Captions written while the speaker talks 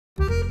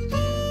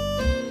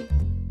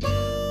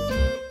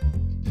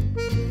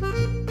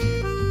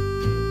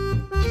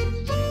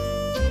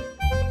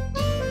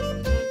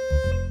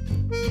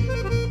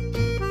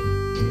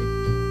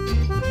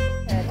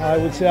I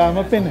would say I'm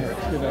a pinhead,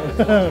 you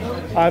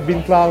know. I've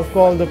been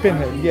called the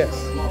pinhead, yes.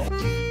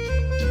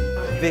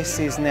 This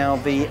is now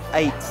the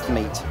 8th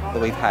meet that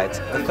we've had.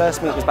 The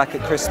first meet was back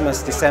at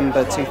Christmas,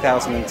 December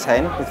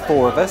 2010, with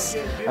 4 of us,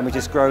 and we've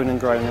just grown and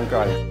grown and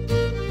grown.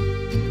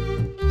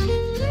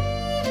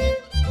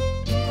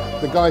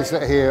 The guys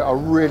that are here are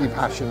really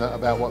passionate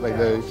about what they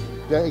do.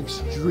 They're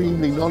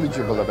extremely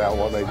knowledgeable about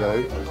what they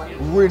do.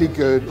 Really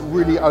good,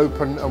 really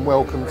open and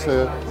welcome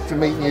to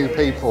meet new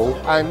people,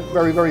 and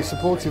very, very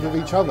supportive of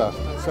each other.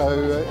 So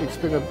it's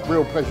been a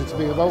real pleasure to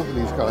be involved with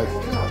these guys.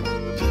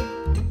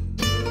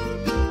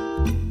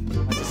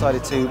 I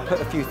decided to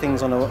put a few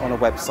things on a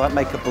website,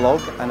 make a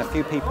blog, and a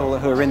few people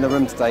who are in the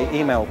room today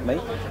emailed me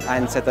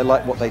and said they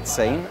liked what they'd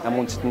seen and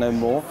wanted to know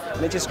more,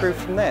 and it just grew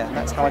from there. And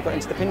that's how I got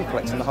into the pin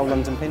collection, the whole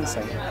London pin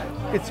scene.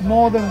 It's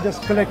more than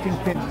just collecting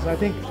pins. I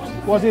think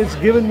what it's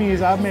given me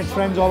is I've made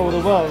friends all over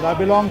the world. I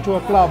belong to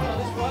a club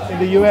in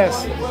the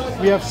US.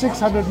 We have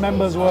 600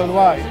 members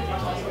worldwide,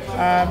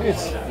 and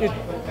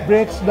it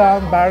breaks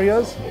down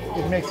barriers.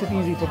 It makes it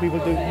easy for people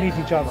to meet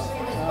each other.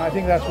 I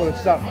think that's what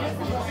it's done.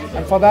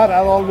 And for that,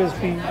 I'll always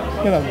be,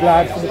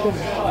 glad for the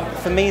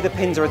pins. For me, the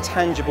pins are a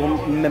tangible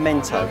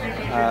memento,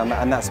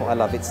 and that's what I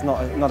love. It's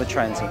not a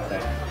transient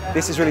thing.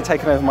 This has really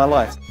taken over my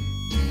life.